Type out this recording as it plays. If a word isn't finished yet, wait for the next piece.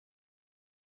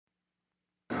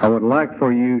I would like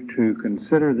for you to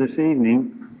consider this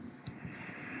evening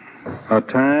a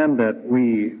time that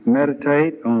we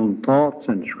meditate on thoughts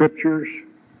and scriptures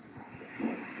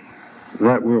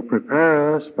that will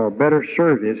prepare us for better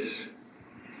service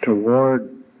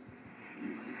toward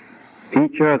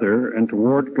each other and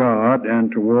toward God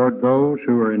and toward those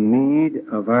who are in need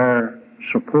of our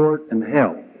support and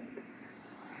help.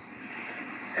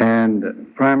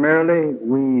 And primarily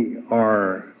we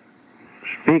are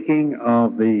speaking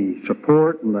of the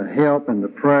support and the help and the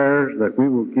prayers that we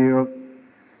will give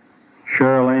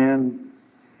Cheryl Ann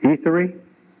Ethery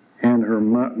and her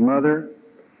mother,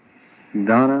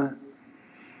 Donna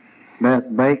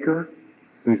Beth Baker,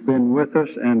 who's been with us,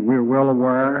 and we're well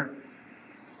aware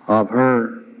of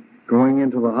her going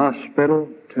into the hospital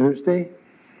Tuesday,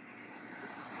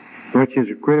 which is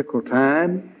a critical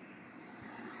time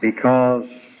because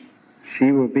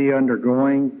she will be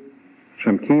undergoing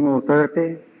some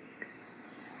chemotherapy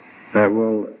that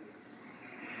will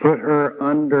put her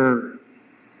under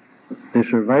the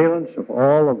surveillance of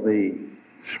all of the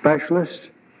specialists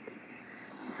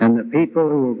and the people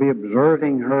who will be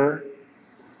observing her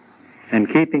and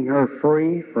keeping her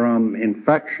free from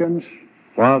infections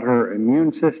while her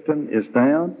immune system is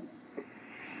down.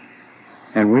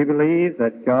 And we believe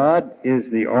that God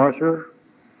is the author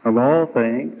of all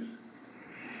things,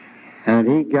 and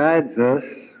He guides us,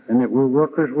 and that we're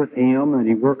workers with Him, and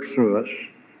He works through us.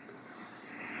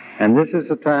 And this is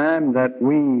a time that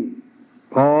we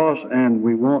pause and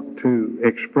we want to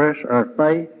express our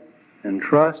faith and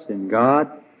trust in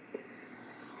God.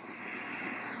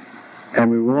 And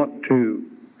we want to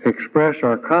express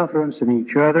our confidence in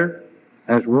each other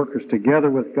as workers together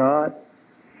with God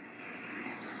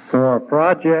for a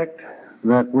project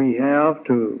that we have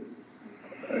to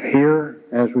here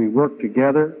as we work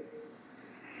together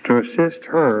to assist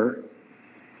her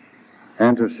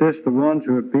and to assist the ones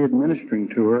who would be administering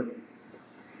to her.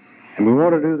 And we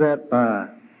want to do that by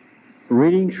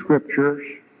reading scriptures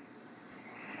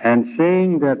and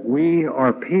seeing that we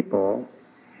are people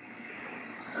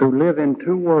who live in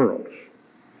two worlds.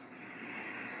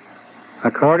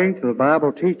 According to the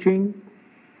Bible teaching,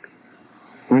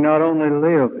 we not only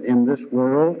live in this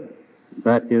world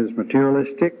that is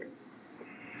materialistic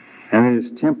and it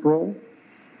is temporal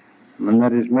and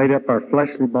that is made up our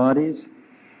fleshly bodies,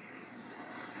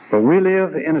 but we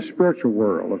live in a spiritual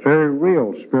world, a very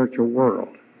real spiritual world.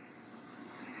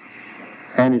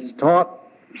 And it's taught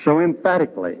so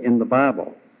emphatically in the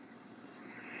Bible.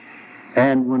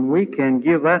 And when we can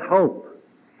give that hope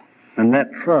and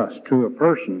that trust to a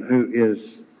person who is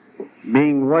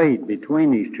being weighed between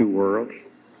these two worlds,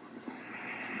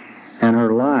 and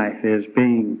her life is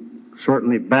being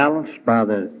certainly balanced by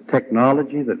the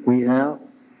technology that we have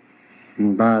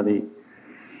and by the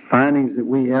findings that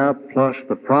we have, plus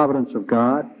the providence of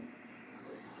God,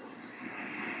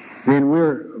 then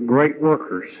we're great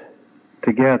workers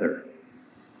together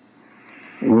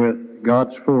with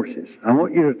God's forces. I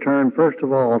want you to turn, first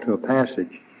of all, to a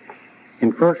passage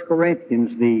in 1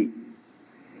 Corinthians, the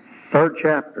 3rd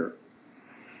chapter,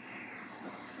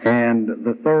 and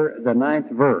the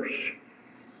 9th verse.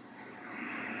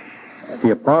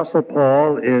 The Apostle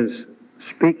Paul is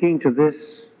speaking to this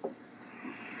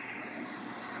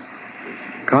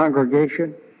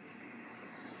congregation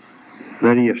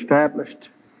that he established.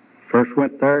 First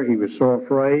went there, he was so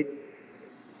afraid.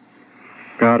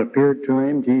 God appeared to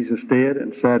him, Jesus did,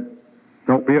 and said,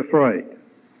 "Don't be afraid.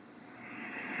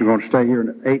 You're going to stay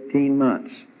here 18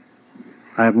 months.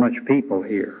 I have much people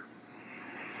here."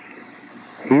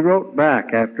 He wrote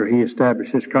back after he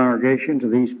established his congregation to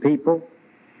these people,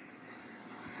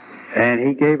 and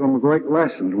he gave them a great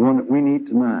lesson, one that we need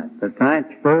tonight. The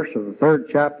 9th verse of the 3rd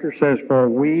chapter says, "For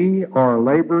we are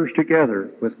laborers together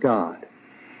with God."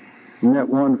 Isn't that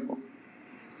wonderful?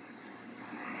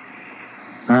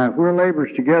 If we're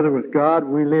laborers together with God,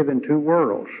 we live in two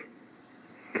worlds.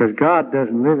 Because God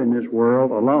doesn't live in this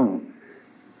world alone.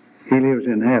 He lives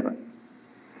in heaven.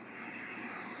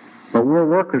 But we're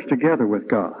workers together with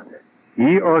God.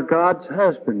 Ye are God's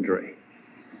husbandry.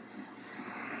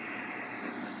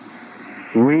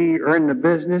 We are in the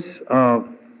business of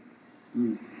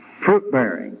fruit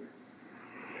bearing.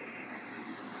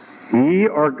 Ye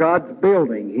are God's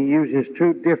building. He uses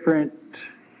two different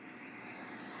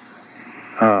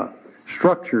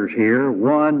structures here.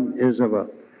 One is of a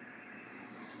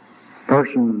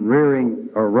person rearing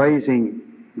or raising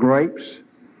grapes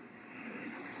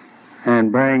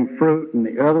and bearing fruit, and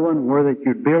the other one where they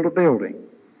could build a building.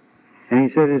 And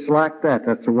he said it's like that.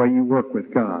 That's the way you work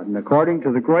with God. And according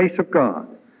to the grace of God,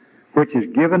 which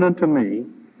is given unto me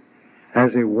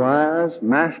as a wise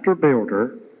master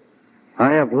builder,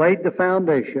 I have laid the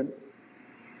foundation,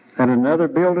 and another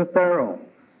buildeth thereon.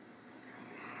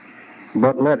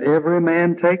 But let every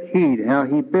man take heed how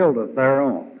he buildeth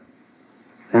thereon.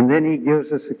 And then he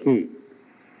gives us the key.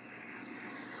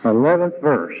 11th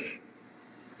verse.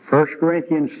 1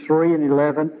 Corinthians 3 and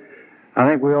 11. I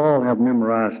think we all have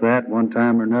memorized that one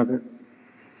time or another.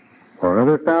 For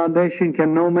other foundation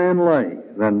can no man lay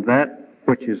than that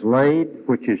which is laid,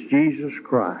 which is Jesus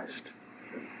Christ.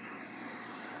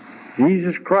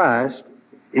 Jesus Christ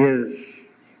is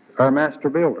our master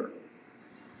builder.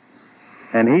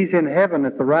 And He's in heaven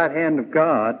at the right hand of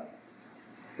God,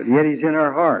 but yet He's in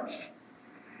our hearts.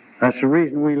 That's the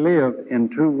reason we live in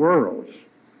two worlds.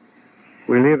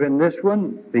 We live in this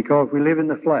one because we live in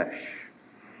the flesh.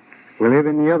 We live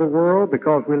in the other world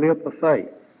because we live by faith.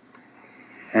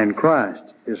 And Christ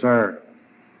is our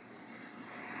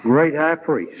great high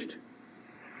priest.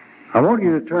 I want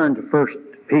you to turn to 1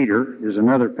 Peter. Is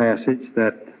another passage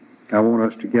that I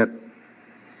want us to get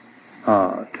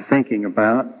to thinking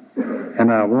about.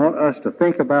 And I want us to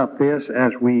think about this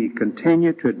as we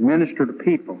continue to administer to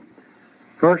people.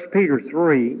 1 Peter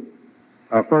 2,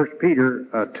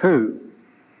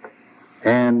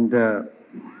 and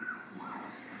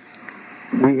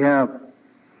we have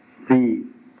the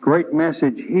great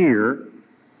message here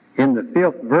in the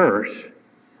 5th verse,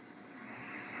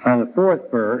 the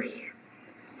 4th verse.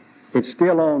 It's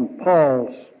still on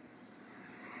Paul's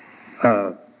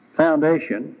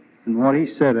foundation and what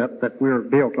he set up, that we're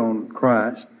built on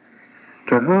Christ.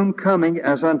 To whom coming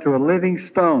as unto a living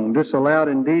stone, disallowed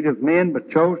indeed of men, but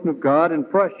chosen of God and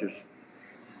precious.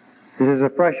 It is a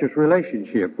precious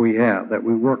relationship we have, that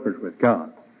we workers with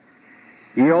God.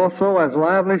 Ye also as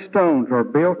lively stones are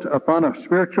built upon a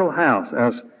spiritual house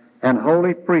as an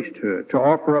holy priesthood, to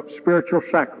offer up spiritual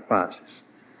sacrifices,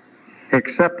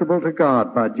 acceptable to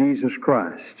God by Jesus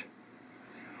Christ.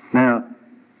 Now,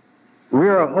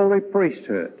 we're a holy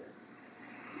priesthood.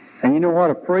 And you know what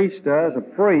a priest does? A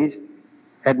priest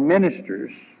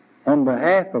administers on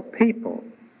behalf of people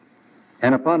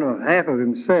and upon behalf of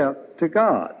himself to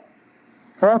God,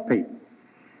 for people.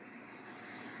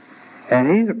 And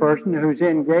he's a person who's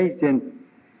engaged in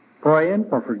praying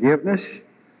for forgiveness,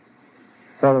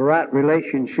 for the right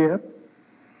relationship.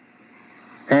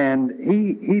 And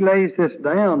he lays this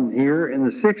down here in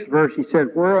the 6th verse. He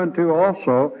said, whereunto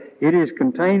also it is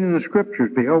contained in the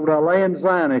Scriptures, behold, I lay in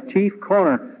Zion a chief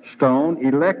cornerstone,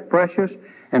 elect, precious,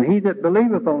 and he that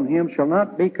believeth on him shall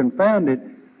not be confounded,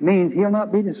 means he'll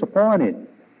not be disappointed.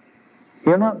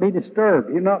 He'll not be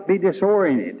disturbed. He'll not be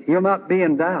disoriented. He'll not be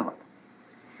in doubt.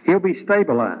 He'll be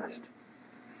stabilized.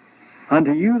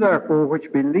 Unto you, therefore,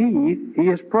 which believe, he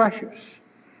is precious.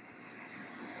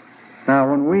 Now,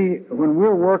 when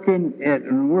we're working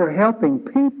and we're helping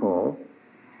people,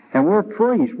 and we're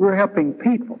priests, we're helping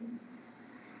people.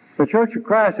 The Church of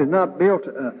Christ is not built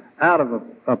out of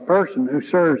a person who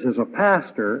serves as a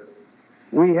pastor.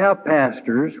 We have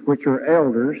pastors, which are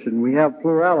elders, and we have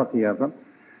plurality of them.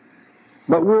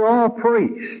 But we're all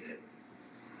priests.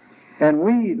 And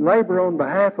we labor on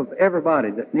behalf of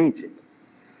everybody that needs it.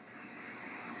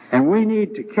 And we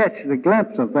need to catch the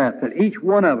glimpse of that each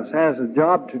one of us has a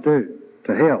job to do,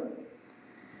 to help.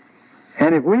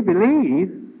 And if we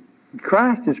believe,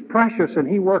 Christ is precious and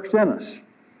He works in us.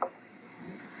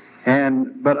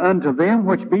 But unto them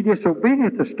which be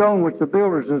disobedient, the stone which the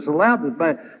builders is allowed to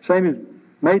be, same as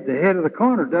made the head of the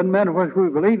corner. Doesn't matter whether we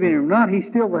believe in Him or not, He's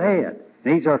still the head.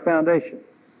 And He's our foundation.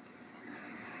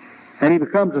 And He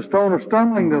becomes a stone of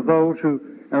stumbling to those and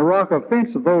a rock of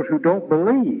offense to those who don't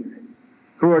believe,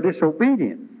 who are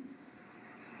disobedient.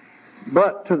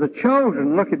 But to the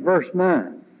chosen, look at verse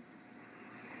 9.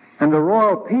 And the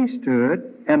royal priesthood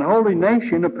and holy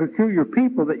nation, a peculiar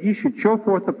people, that ye should show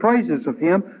forth the praises of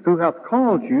Him who hath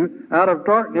called you out of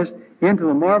darkness into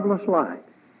the marvelous light.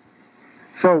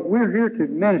 So we're here to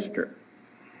minister.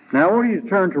 Now I want you to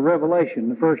turn to Revelation,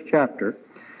 the 1st chapter,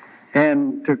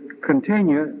 and to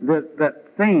continue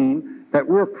that theme that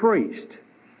we're priests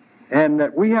and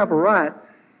that we have a right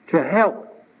to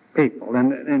help people.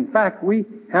 And in fact, we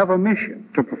have a mission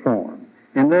to perform,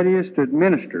 and that is to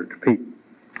administer to people.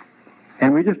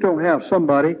 And we just don't have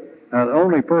somebody, the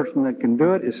only person that can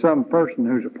do it is some person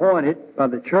who's appointed by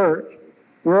the church.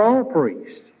 We're all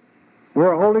priests.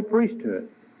 We're a holy priesthood.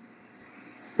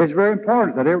 It's very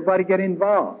important that everybody get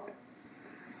involved.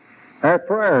 Our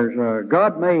prayers,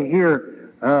 God may hear,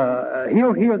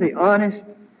 He'll hear the honest,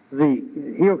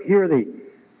 He'll hear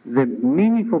the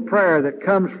meaningful prayer that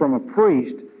comes from a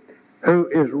priest who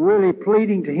is really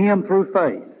pleading to Him through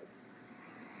faith.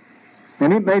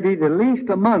 And it may be the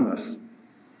least among us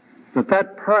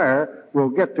that prayer will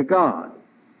get to God.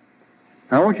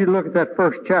 I want you to look at that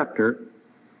first chapter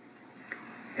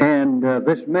and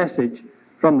this message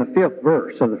from the 5th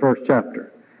verse of the first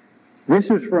chapter. This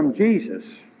is from Jesus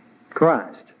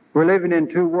Christ. We're living in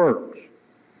two worlds.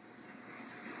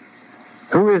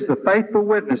 Who is the faithful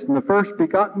witness and the first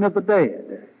begotten of the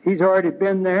dead. He's already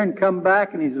been there and come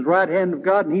back, and he's the right hand of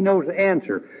God, and he knows the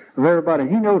answer of everybody.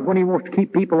 He knows when he wants to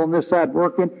keep people on this side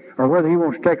working or whether he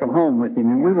wants to take them home with him,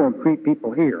 and we want to keep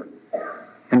people here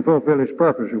and fulfill his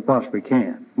purpose as we possibly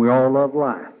can. We all love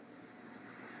life.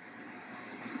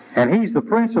 And he's the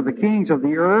prince of the kings of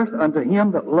the earth, unto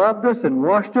him that loved us and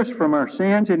washed us from our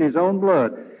sins in his own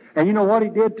blood. And you know what he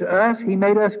did to us? He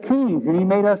made us kings and he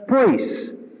made us priests.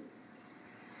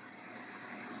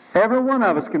 Every one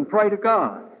of us can pray to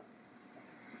God.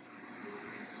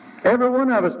 Every one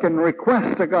of us can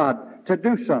request to God to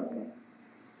do something.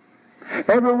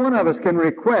 Every one of us can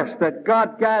request that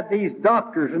God guide these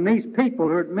doctors and these people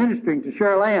who are administering to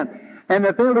Cheryl Ann, and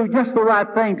that they'll do just the right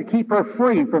thing to keep her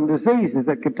free from diseases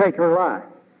that could take her life.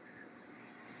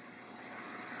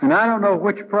 And I don't know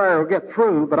which prayer will get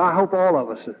through, but I hope all of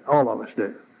us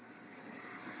do.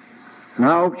 And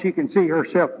I hope she can see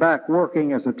herself back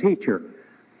working as a teacher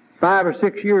 5 or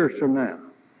 6 years from now,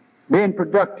 being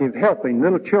productive, helping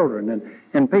little children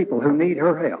and people who need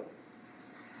her help.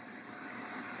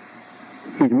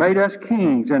 He's made us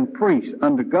kings and priests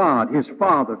unto God, his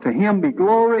Father. To him be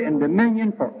glory and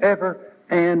dominion forever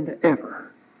and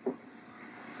ever.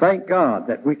 Thank God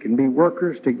that we can be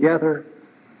workers together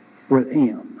with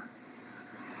him.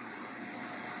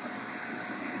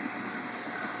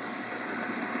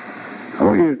 I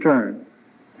want you to turn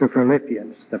to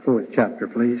Philippians, the 4th chapter,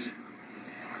 please.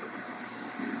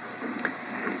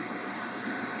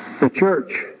 The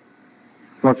church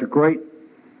was a great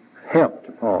help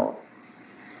to Paul.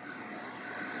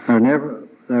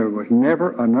 There was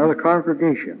never another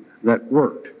congregation that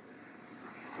worked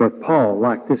with Paul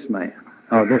like this man,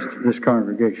 or this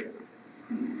congregation.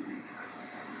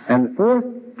 And the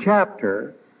 4th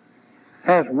chapter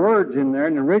has words in there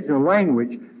in the original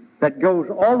language that goes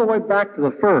all the way back to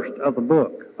the first of the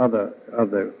book of the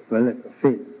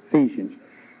Ephesians,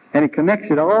 and it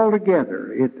connects it all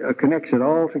together.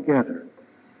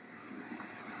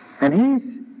 And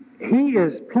he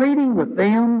is pleading with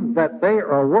them that they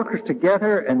are workers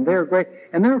together, and they're great.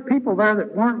 And there are people there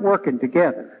that weren't working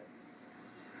together.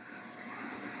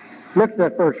 Look at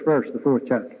that first verse of the 4th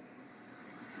chapter.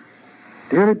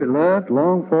 Dearly beloved,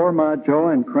 long for my joy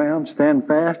and crown, stand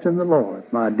fast in the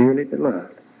Lord, my dearly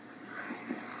beloved.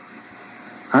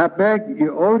 I beg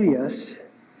Euodias,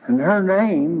 and her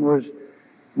name was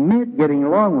meant getting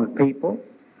along with people,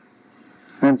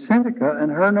 and Syntyche,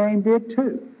 and her name did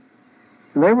too.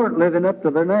 They weren't living up to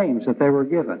their names that they were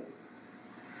given.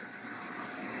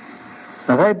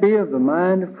 Now they be of the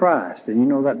mind of Christ, and you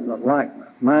know that like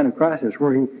mind of Christ is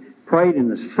where he prayed in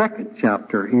the 2nd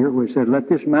chapter here, where he said, "Let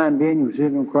this mind be in you, which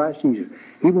is in Christ Jesus."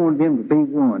 He wanted them to be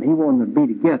one. He wanted them to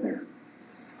be together.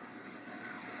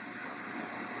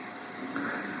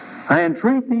 I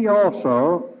entreat thee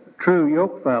also, true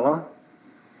yokefellow,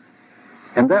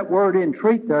 and that word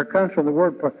entreat there comes from the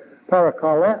word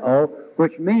parakaleo,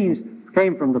 which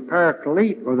came from the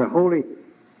paraclete, or the holy,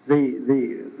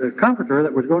 the comforter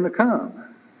that was going to come.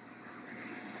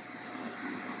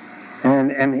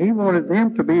 And he wanted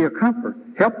them to be a comfort.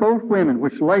 Help those women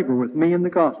which labor with me in the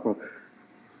gospel,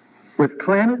 with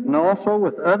Clement and also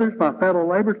with others, my fellow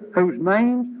laborers, whose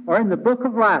names are in the book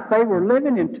of life. They were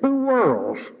living in two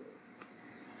worlds.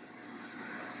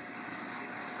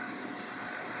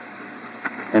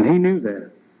 And he knew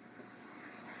that.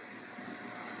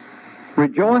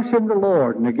 Rejoice in the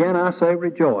Lord. And again I say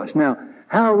rejoice. Now,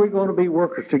 how are we going to be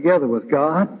workers together with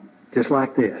God? Just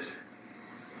like this.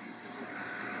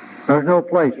 There's no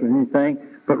place for anything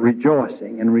but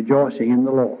rejoicing and rejoicing in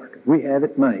the Lord. We have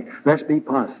it made. Let's be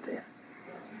positive.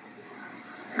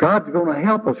 God's going to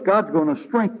help us. God's going to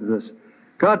strengthen us.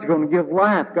 God's going to give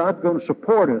life. God's going to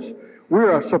support us.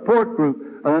 We're a support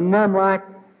group, none like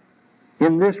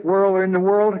in this world or in the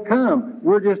world to come.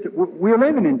 We're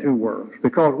living in two worlds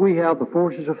because we have the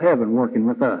forces of heaven working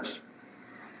with us.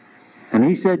 And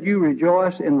he said, you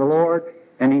rejoice in the Lord.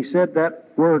 And he said that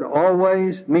word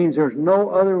always means there's no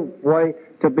other way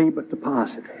to be but the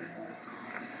positive.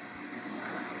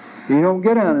 You don't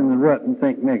get out in the rut and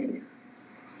think negative.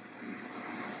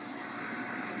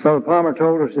 Brother Palmer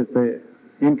told us at the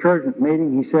encouragement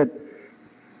meeting, he said,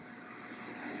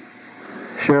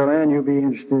 Cheryl Ann, you'll be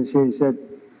interested. He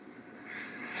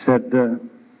said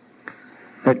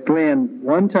that Glenn,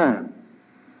 one time,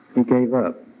 he gave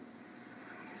up.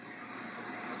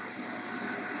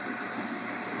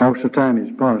 Most of the time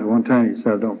he's positive. One time he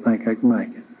said, I don't think I can make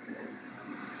it.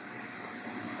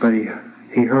 But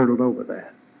he hurdled over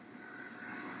that.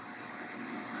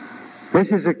 This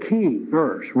is a key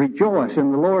verse. Rejoice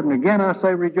in the Lord. And again I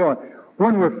say rejoice.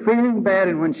 When we're feeling bad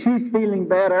and when she's feeling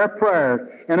bad, our prayers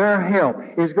and our help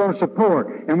is going to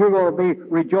support. And we're going to be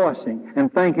rejoicing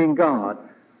and thanking God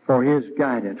for His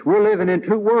guidance. We're living in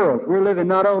two worlds. We're living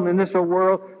not only in this old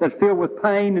world that's filled with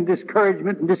pain and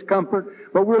discouragement and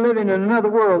discomfort, but we're living in another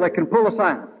world that can pull us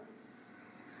out.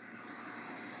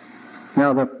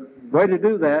 Now, the way to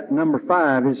do that, number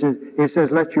 5, it says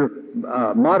let your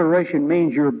moderation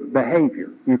means your behavior,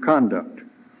 your conduct.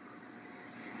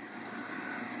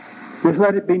 Just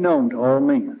let it be known to all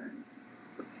men.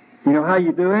 You know how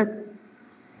you do it?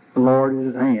 The Lord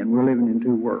is at hand. We're living in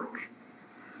two worlds.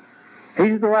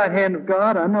 He's at the right hand of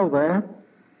God. I know that.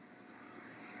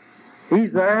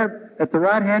 He's there at the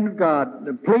right hand of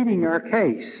God, pleading our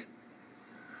case.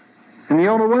 And the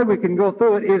only way we can go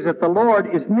through it is that the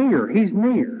Lord is near. He's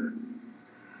near.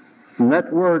 And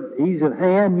that word, He's at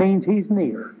hand, means He's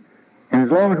near. And as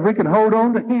long as we can hold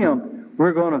on to Him,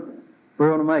 we're going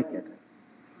to make it.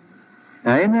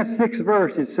 Now, in that 6th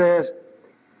verse, it says,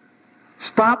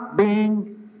 stop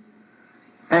being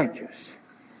anxious.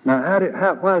 Now,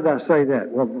 why did I say that?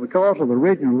 Well, because of the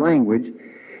original language,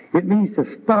 it means to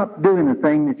stop doing the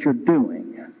thing that you're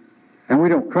doing. And we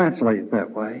don't translate it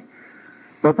that way.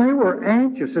 But they were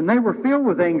anxious and they were filled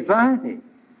with anxiety.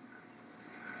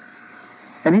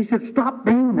 And he said, stop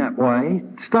being that way.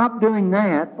 Stop doing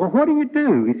that. Well, what do you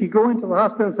do if you go into the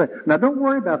hospital and say, now don't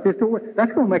worry about this, don't worry.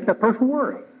 That's going to make that person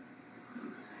worry.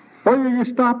 Well, you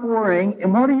just stop worrying,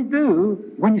 and what do you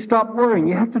do when you stop worrying?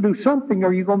 You have to do something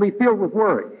or you're going to be filled with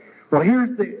worry. Well,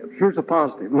 here's the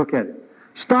positive. Look at it.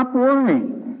 Stop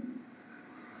worrying.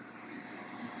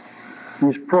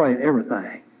 Just pray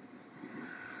everything.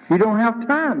 You don't have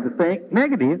time to think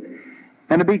negative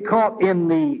and to be caught in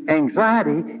the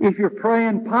anxiety if you're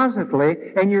praying positively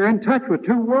and you're in touch with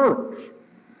two worlds.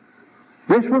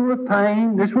 This one with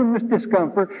pain, this one with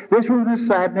discomfort, this one with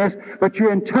sadness, but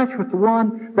you're in touch with the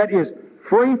one that is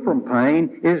free from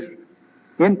pain, is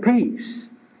in peace,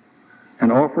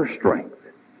 and offers strength.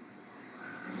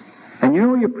 And you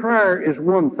know your prayer is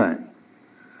one thing.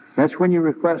 That's when you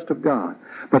request of God.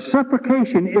 But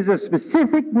supplication is a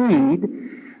specific need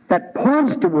that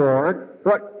points toward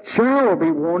what Cheryl will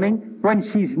be wanting when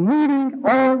she's needing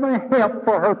all the help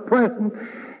for her present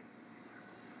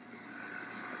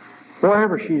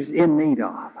whatever she's in need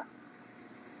of.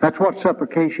 That's what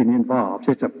supplication involves.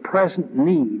 It's a present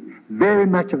need, very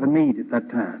much of a need at that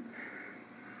time.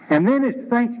 And then it's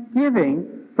thanksgiving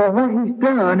for what He's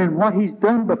done and what He's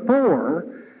done before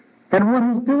and what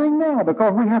He's doing now,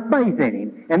 because we have faith in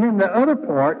Him. And then the other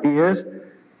part is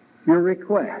your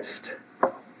request.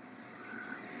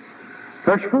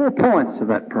 There's 4 points to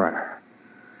that prayer.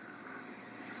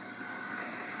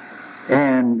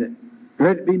 And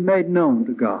let it be made known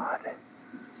to God.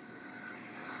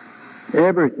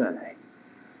 Everything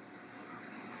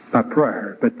by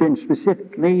prayer, but then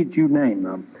specific needs, you name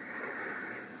them.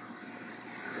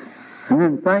 And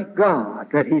then thank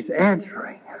God that He's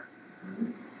answering.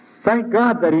 Thank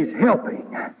God that He's helping.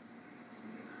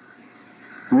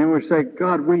 And then we say,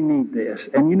 God, we need this.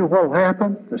 And you know what will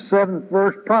happen? The 7th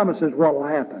verse promises what will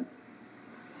happen.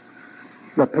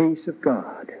 The peace of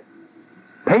God.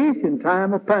 Peace in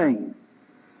time of pain.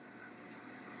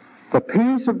 The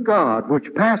peace of God,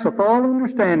 which passeth all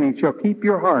understanding, shall keep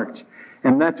your hearts.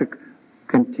 And that's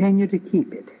continue to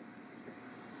keep it.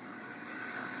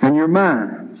 And your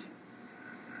minds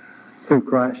through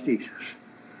Christ Jesus.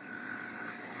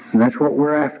 And that's what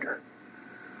we're after.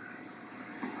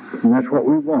 And that's what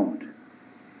we want.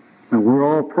 And we're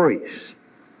all priests.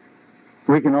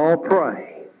 We can all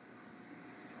pray.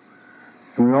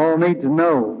 And we all need to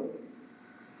know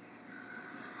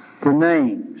the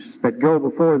names that go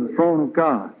before the throne of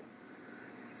God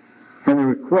and the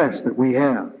requests that we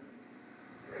have.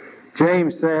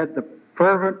 James said, the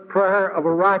fervent prayer of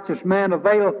a righteous man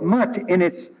availeth much in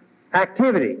its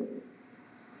activity,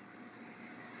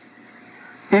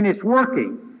 in its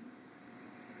working.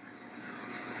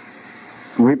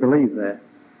 We believe that.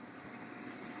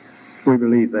 We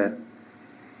believe that.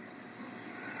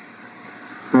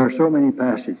 There are so many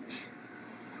passages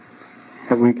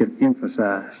that we could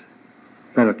emphasize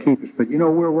that'll keep us. But you know,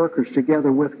 we're workers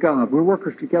together with God. We're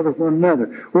workers together with one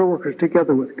another. We're workers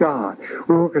together with God.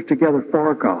 We're workers together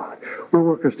for God. We're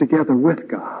workers together with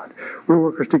God. We're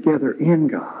workers together in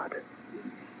God.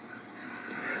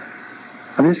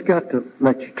 I just got to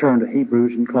let you turn to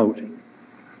Hebrews in closing,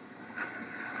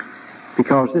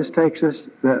 because this takes us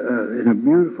in a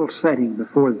beautiful setting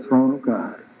before the throne of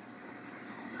God.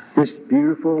 This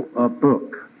beautiful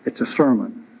book. It's a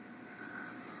sermon.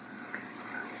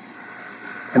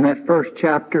 And that first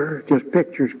chapter just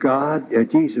pictures God,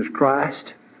 Jesus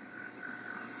Christ.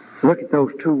 Look at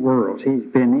those two worlds He's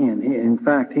been in. In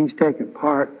fact, He's taken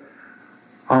part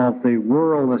of the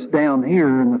world that's down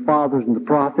here in the fathers and the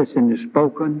prophets and is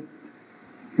spoken,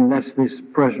 and that's this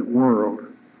present world.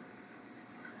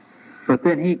 But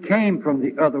then He came from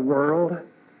the other world,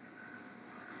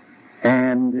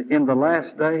 and in the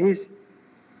last days,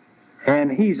 and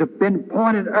He's been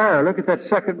appointed heir. Look at that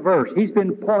second verse. He's been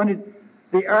appointed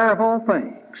the heir of all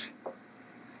things.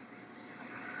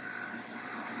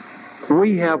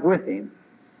 We have with Him.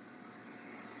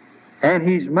 And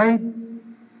He made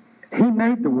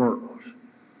the worlds.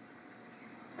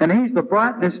 And He's the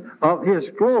brightness of His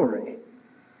glory.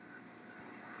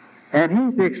 And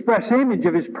He's the express image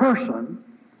of His person.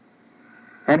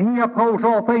 And He upholds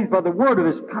all things by the word of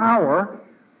His power,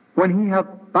 when He hath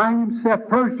by Himself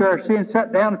purged our sins,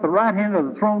 sat down at the right hand of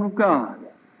the throne of God.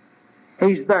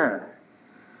 He's there.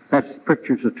 That's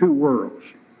pictures of two worlds.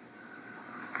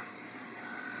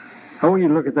 Oh, you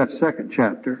look at that second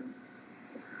chapter.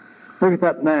 Look at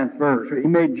that 9th verse. He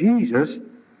made Jesus,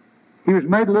 He was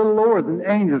made a little lower than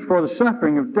the angels for the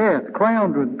suffering of death,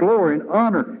 crowned with glory and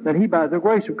honor, that He by the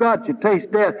grace of God should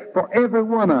taste death for every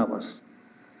one of us.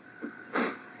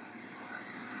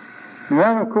 And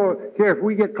I don't care if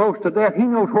we get close to death, He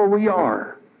knows where we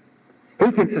are.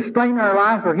 He can sustain our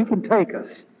lives or He can take us.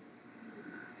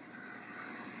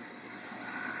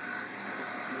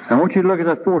 I want you to look at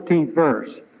that 14th verse.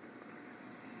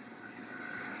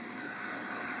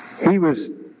 He was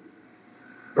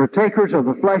partakers of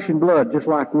the flesh and blood just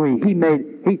like we.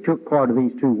 He took part of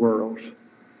these two worlds.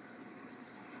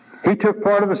 He took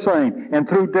part of the same. And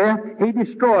through death, He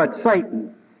destroyed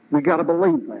Satan. We've got to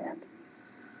believe that.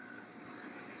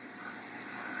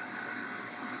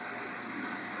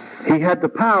 He had the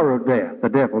power of death, the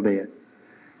devil did.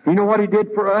 You know what He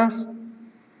did for us?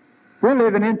 We're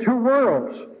living in two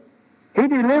worlds. He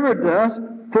delivered us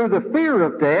through the fear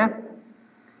of death.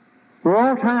 We're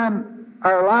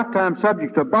our lifetime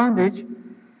subject to bondage.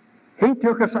 He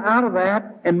took us out of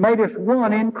that and made us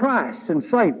one in Christ and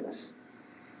saved us.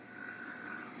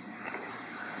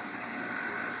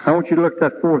 I want you to look at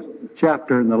that 4th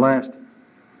chapter in the last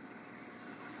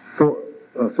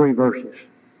 3 verses.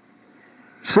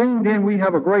 Seeing then we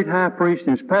have a great high priest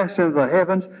and is passed into the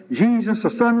heavens, Jesus,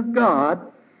 the Son of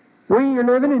God, we are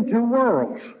living in two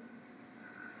worlds.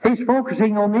 He's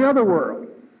focusing on the other world.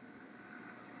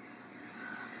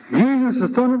 Jesus,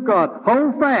 the Son of God,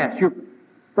 hold fast.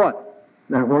 What?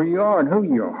 Now where you are and who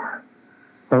you are.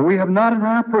 For we have not an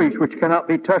high priest which cannot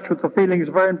be touched with the feelings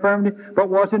of our infirmity, but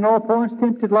was in all points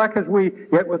tempted like as we,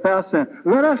 yet without sin.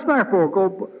 Let us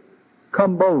therefore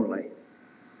come boldly.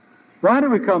 Why do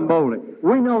we come boldly?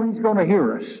 We know He's going to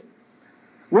hear us.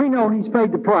 We know He's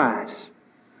paid the price.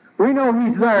 We know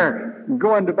He's there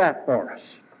going to bat for us.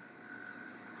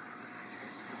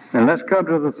 And let's come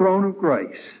to the throne of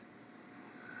grace,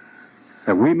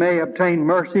 that we may obtain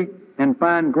mercy and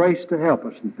find grace to help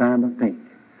us in time of need.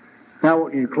 Now I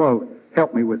want you to close.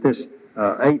 Help me with this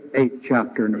 8th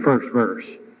chapter in the 1st verse.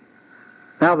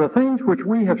 Now the things which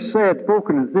we have said,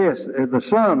 spoken of this,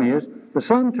 the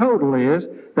sum total is,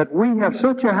 that we have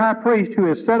such a high priest who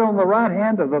is set on the right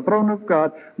hand of the throne of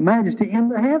God, majesty in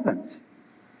the heavens.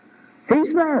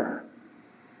 He's there.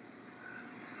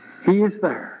 He is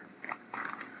there.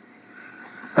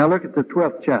 Now look at the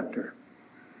 12th chapter.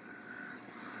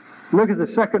 Look at the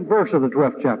 2nd verse of the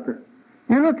 12th chapter.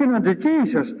 You're looking unto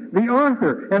Jesus, the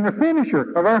author and the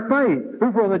finisher of our faith,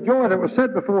 who for the joy that was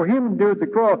set before Him endured the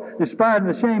cross, despising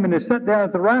the shame, and is set down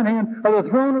at the right hand of the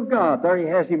throne of God. There He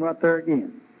has Him right there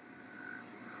again.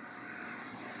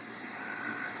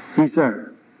 He's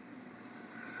there.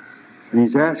 And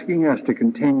He's asking us to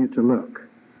continue to look.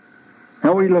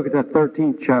 Now we look at that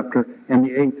 13th chapter and the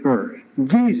 8th verse.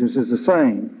 Jesus is the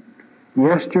same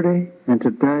yesterday and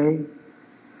today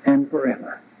and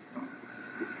forever.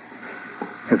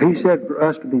 If He said for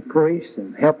us to be priests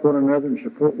and help one another and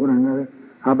support one another,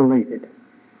 I believe it.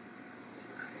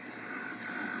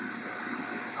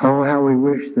 Oh, how we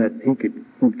wish that He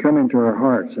would come into our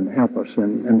hearts and help us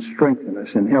and strengthen us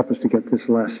and help us to get this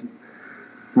lesson.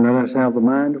 And let us have the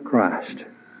mind of Christ.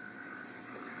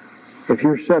 If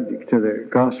you're subject to the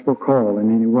gospel call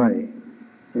in any way,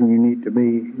 and you need to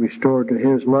be restored to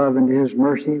His love and to His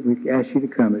mercy, we ask you to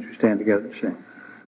come as we stand together to sing.